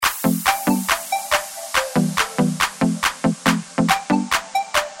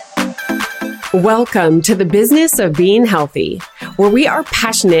Welcome to the Business of Being Healthy, where we are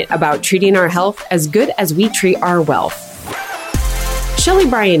passionate about treating our health as good as we treat our wealth. Shelly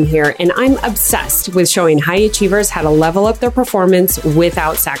Bryan here, and I'm obsessed with showing high achievers how to level up their performance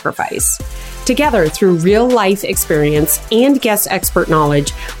without sacrifice. Together, through real-life experience and guest expert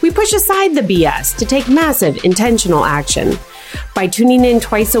knowledge, we push aside the BS to take massive, intentional action. By tuning in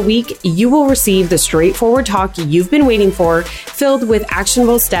twice a week, you will receive the straightforward talk you've been waiting for, filled with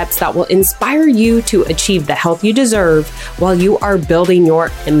actionable steps that will inspire you to achieve the health you deserve while you are building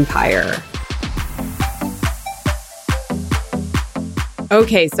your empire.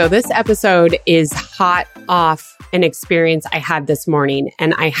 Okay, so this episode is hot off an experience I had this morning,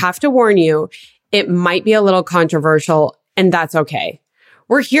 and I have to warn you, it might be a little controversial, and that's okay.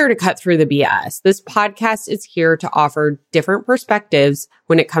 We're here to cut through the BS. This podcast is here to offer different perspectives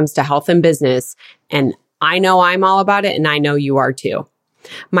when it comes to health and business, and I know I'm all about it, and I know you are too.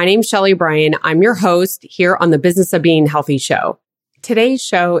 My name's Shelly Bryan. I'm your host here on the Business of Being Healthy show. Today's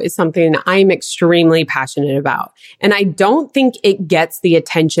show is something I'm extremely passionate about, and I don't think it gets the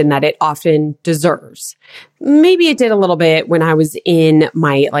attention that it often deserves. Maybe it did a little bit when I was in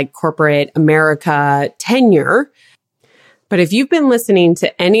my corporate America tenure. But if you've been listening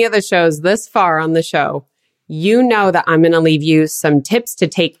to any of the shows this far on the show, you know that I'm going to leave you some tips to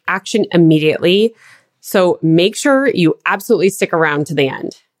take action immediately. So make sure you absolutely stick around to the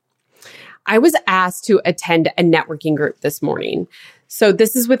end. I was asked to attend a networking group this morning. So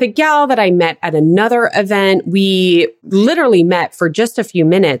this is with a gal that I met at another event. We literally met for just a few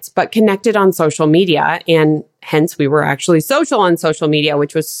minutes, but connected on social media, and hence we were actually social on social media,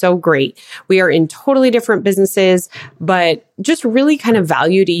 which was so great. We are in totally different businesses, but just really kind of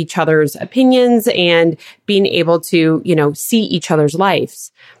valued each other's opinions and being able to, see each other's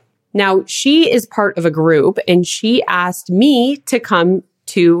lives. Now, she is part of a group, and she asked me to come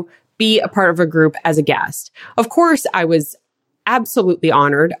to be a part of a group as a guest. Of course, I was absolutely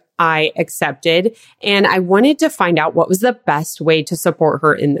honored. I accepted, and I wanted to find out what was the best way to support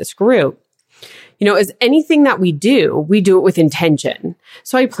her in this group. As anything that we do it with intention.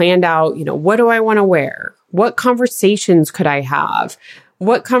 So I planned out, what do I want to wear? What conversations could I have?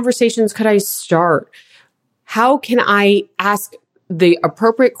 What conversations could I start? How can I ask the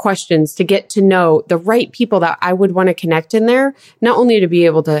appropriate questions to get to know the right people that I would want to connect in there, not only to be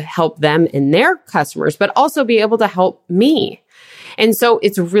able to help them and their customers, but also be able to help me. And so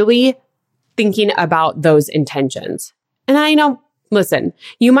it's really thinking about those intentions. And I know, listen,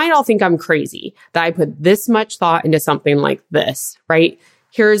 you might all think I'm crazy that I put this much thought into something like this, right?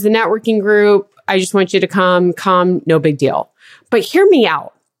 Here's the networking group. I just want you to come, no big deal. But hear me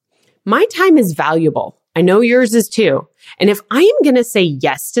out. My time is valuable. I know yours is too. And if I am going to say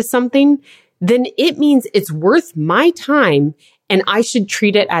yes to something, then it means it's worth my time and I should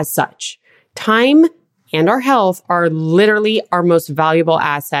treat it as such. Time and our health are literally our most valuable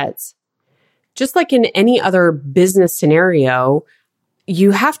assets. Just like in any other business scenario,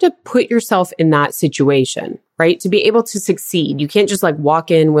 you have to put yourself in that situation, right? To be able to succeed. You can't just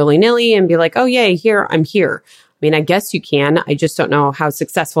walk in willy-nilly and be like, oh, yay, I'm here. I mean, I guess you can. I just don't know how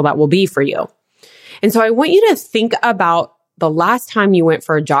successful that will be for you. And so I want you to think about the last time you went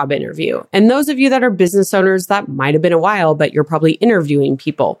for a job interview. And those of you that are business owners, that might have been a while, but you're probably interviewing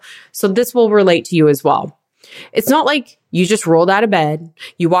people. So this will relate to you as well. It's not like you just rolled out of bed,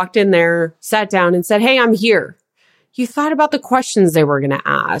 you walked in there, sat down and said, hey, I'm here. You thought about the questions they were going to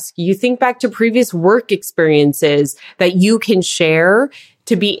ask. You think back to previous work experiences that you can share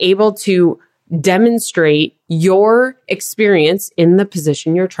to be able to demonstrate your experience in the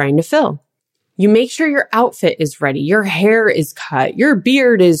position you're trying to fill. You make sure your outfit is ready, your hair is cut, your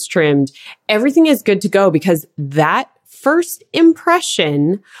beard is trimmed, everything is good to go, because that first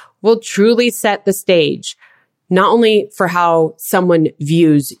impression will truly set the stage, not only for how someone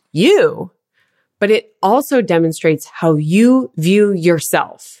views you, but it also demonstrates how you view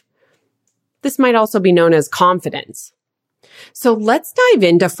yourself. This might also be known as confidence. So let's dive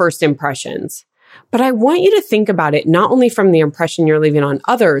into first impressions. But I want you to think about it not only from the impression you're leaving on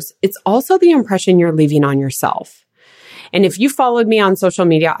others, it's also the impression you're leaving on yourself. And if you followed me on social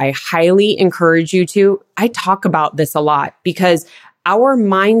media, I highly encourage you to. I talk about this a lot because our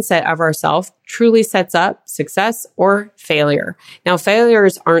mindset of ourselves truly sets up success or failure. Now,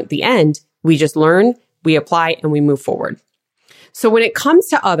 failures aren't the end. We just learn, we apply, and we move forward. So when it comes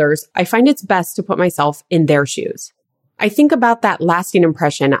to others, I find it's best to put myself in their shoes. I think about that lasting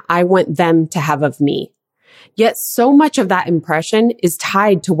impression I want them to have of me. Yet so much of that impression is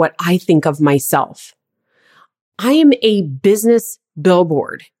tied to what I think of myself. I am a business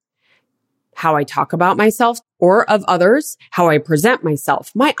billboard. how I talk about myself or of others, how I present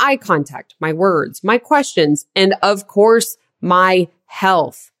myself, my eye contact, my words, my questions, and of course, my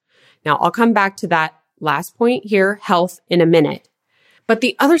health. Now, I'll come back to that last point here, health, in a minute. But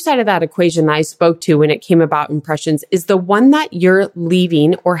the other side of that equation that I spoke to when it came about impressions is the one that you're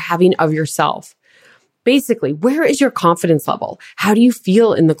leaving or having of yourself. Basically, where is your confidence level? How do you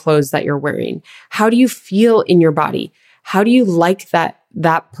feel in the clothes that you're wearing? How do you feel in your body? How do you like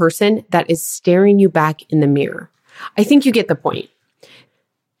that person that is staring you back in the mirror? I think you get the point.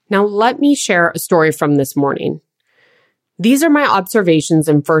 Now, let me share a story from this morning. These are my observations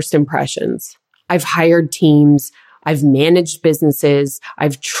and first impressions. I've hired teams. I've managed businesses.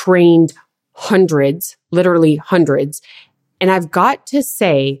 I've trained hundreds, literally hundreds. And I've got to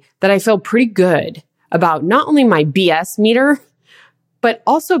say that I feel pretty good about not only my BS meter, but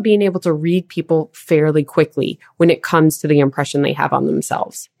also being able to read people fairly quickly when it comes to the impression they have on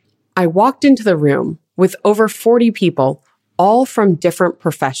themselves. I walked into the room with over 40 people, all from different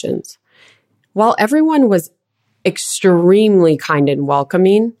professions. While everyone was extremely kind and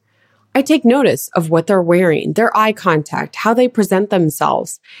welcoming, I take notice of what they're wearing, their eye contact, how they present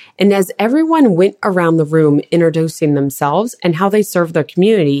themselves. And as everyone went around the room introducing themselves and how they serve their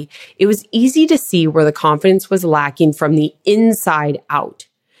community, it was easy to see where the confidence was lacking from the inside out.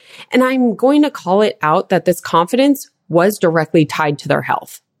 And I'm going to call it out that this confidence was directly tied to their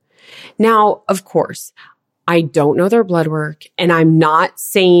health. Now, of course, I don't know their blood work, and I'm not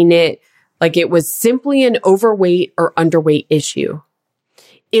saying it like it was simply an overweight or underweight issue.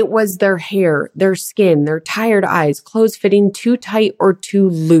 It was their hair, their skin, their tired eyes, clothes fitting too tight or too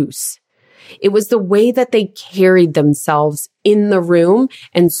loose. It was the way that they carried themselves in the room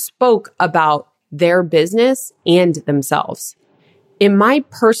and spoke about their business and themselves. In my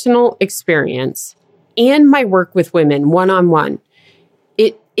personal experience and my work with women one-on-one,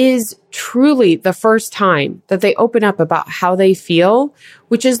 it is truly the first time that they open up about how they feel,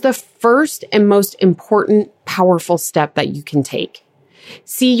 which is the first and most important, powerful step that you can take.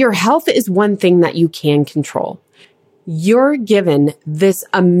 See, your health is one thing that you can control. You're given this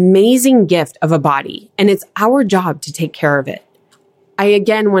amazing gift of a body, and it's our job to take care of it. I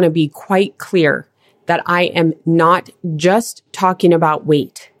again want to be quite clear that I am not just talking about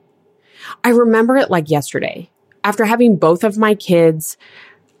weight. I remember it like yesterday. After having both of my kids,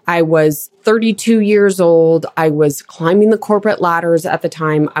 I was 32 years old. I was climbing the corporate ladders at the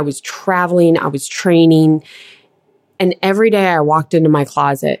time. I was traveling. I was training. And every day I walked into my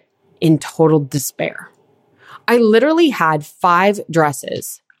closet in total despair. I literally had 5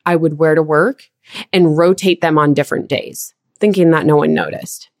 dresses I would wear to work and rotate them on different days, thinking that no one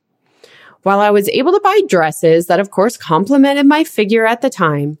noticed. While I was able to buy dresses that, of course, complimented my figure at the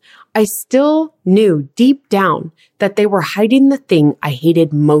time, I still knew deep down that they were hiding the thing I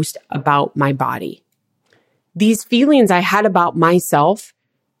hated most about my body. These feelings I had about myself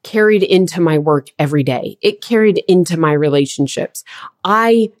carried into my work every day. It carried into my relationships.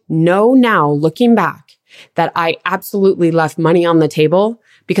 I know now, looking back, that I absolutely left money on the table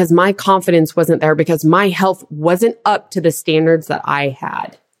because my confidence wasn't there, because my health wasn't up to the standards that I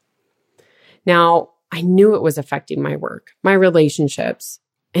had. Now, I knew it was affecting my work, my relationships,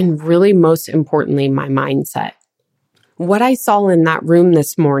 and really, most importantly, my mindset. What I saw in that room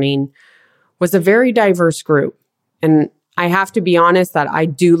this morning was a very diverse group. And I have to be honest that I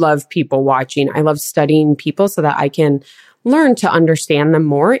do love people watching. I love studying people so that I can learn to understand them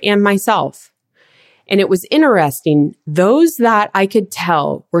more and myself. And it was interesting. Those that I could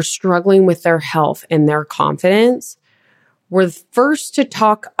tell were struggling with their health and their confidence were first to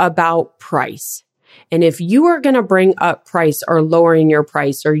talk about price. And if you are going to bring up price or lowering your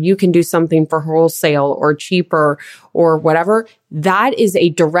price, or you can do something for wholesale or cheaper or whatever, that is a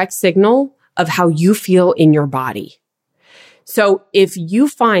direct signal of how you feel in your body. So if you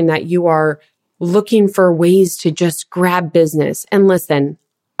find that you are looking for ways to just grab business, and listen,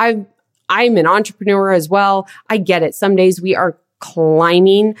 I'm an entrepreneur as well. I get it. Some days we are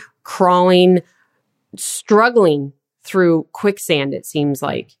climbing, crawling, struggling through quicksand, it seems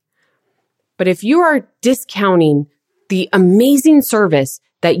like. But if you are discounting the amazing service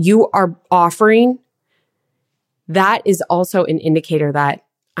that you are offering, that is also an indicator that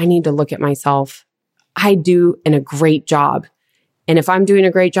I need to look at myself. I do a great job. And if I'm doing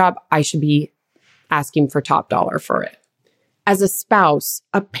a great job, I should be asking for top dollar for it. As a spouse,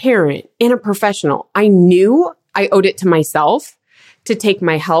 a parent, and a professional, I knew I owed it to myself to take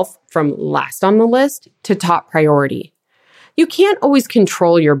my health from last on the list to top priority. You can't always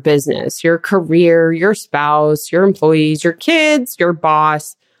control your business, your career, your spouse, your employees, your kids, your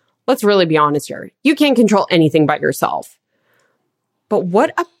boss. Let's really be honest here. You can't control anything but yourself. But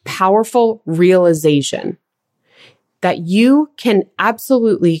what a powerful realization that you can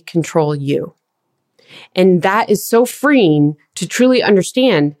absolutely control you. And that is so freeing to truly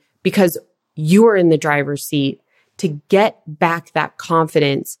understand, because you are in the driver's seat to get back that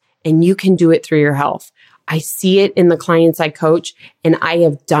confidence, and you can do it through your health. I see it in the clients I coach, and I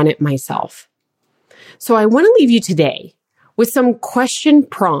have done it myself. So I want to leave you today with some question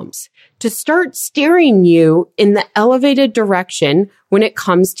prompts to start steering you in the elevated direction when it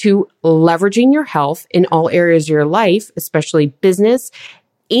comes to leveraging your health in all areas of your life, especially business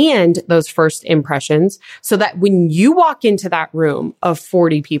and those first impressions, so that when you walk into that room of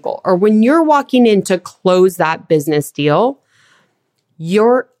 40 people, or when you're walking in to close that business deal,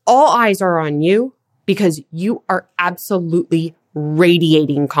 all eyes are on you, because you are absolutely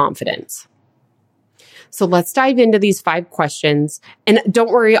radiating confidence. So let's dive into these 5 questions. And don't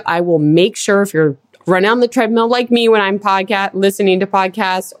worry, I will make sure, if you're running on the treadmill like me when I'm listening to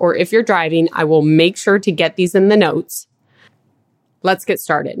podcasts, or if you're driving, I will make sure to get these in the notes. Let's get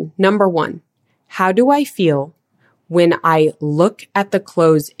started. Number 1, how do I feel when I look at the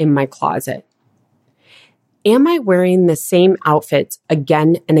clothes in my closet? Am I wearing the same outfits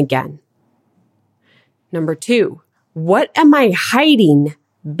again and again? Number 2, what am I hiding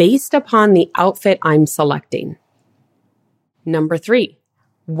based upon the outfit I'm selecting? Number 3,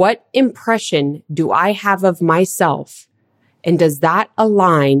 what impression do I have of myself? And does that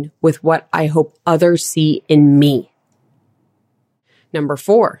align with what I hope others see in me? Number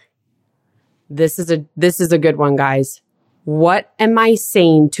 4, this is a good one, guys. What am I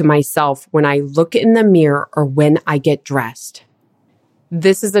saying to myself when I look in the mirror or when I get dressed?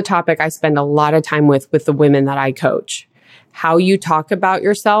 This is a topic I spend a lot of time with the women that I coach. How you talk about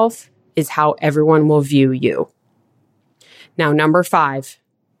yourself is how everyone will view you. Now, number 5,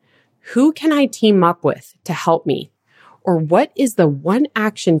 who can I team up with to help me? Or what is the one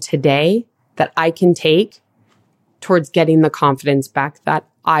action today that I can take towards getting the confidence back that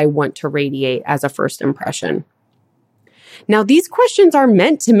I want to radiate as a first impression? Now, these questions are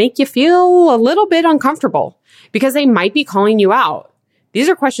meant to make you feel a little bit uncomfortable, because they might be calling you out. These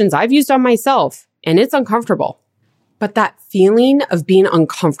are questions I've used on myself, and it's uncomfortable. But that feeling of being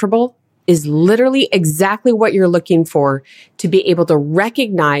uncomfortable is literally exactly what you're looking for to be able to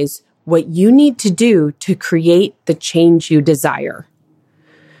recognize what you need to do to create the change you desire.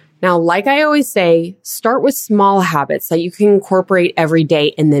 Now, like I always say, start with small habits that you can incorporate every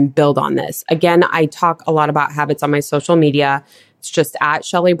day and then build on this. Again, I talk a lot about habits on my social media. It's just at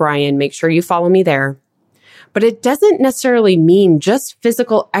Shelly Bryan. Make sure you follow me there. But it doesn't necessarily mean just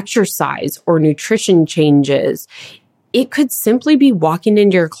physical exercise or nutrition changes. It could simply be walking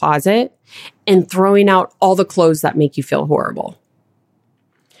into your closet and throwing out all the clothes that make you feel horrible.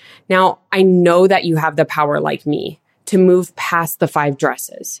 Now, I know that you have the power, like me, to move past the 5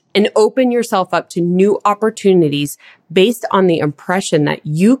 dresses and open yourself up to new opportunities based on the impression that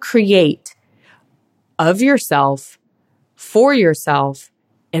you create of yourself,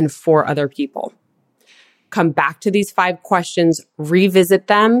 and for other people. Come back to these 5 questions, revisit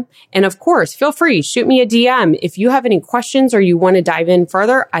them. And of course, feel free, shoot me a DM. If you have any questions or you want to dive in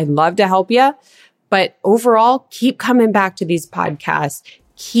further, I'd love to help you. But overall, keep coming back to these podcasts.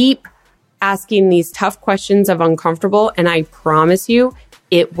 Keep asking these tough questions of uncomfortable. And I promise you,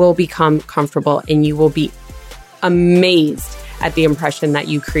 it will become comfortable and you will be amazed at the impression that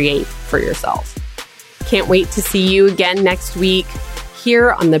you create for yourself. Can't wait to see you again next week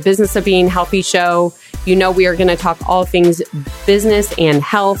here on the Business of Being Healthy show. You know, we are going to talk all things business and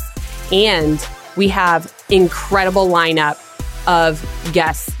health, and we have incredible lineup of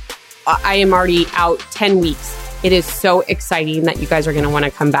guests. I am already out 10 weeks. It is so exciting that you guys are going to want to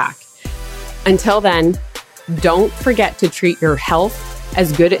come back. Until then, don't forget to treat your health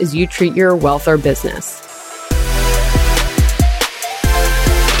as good as you treat your wealth or business.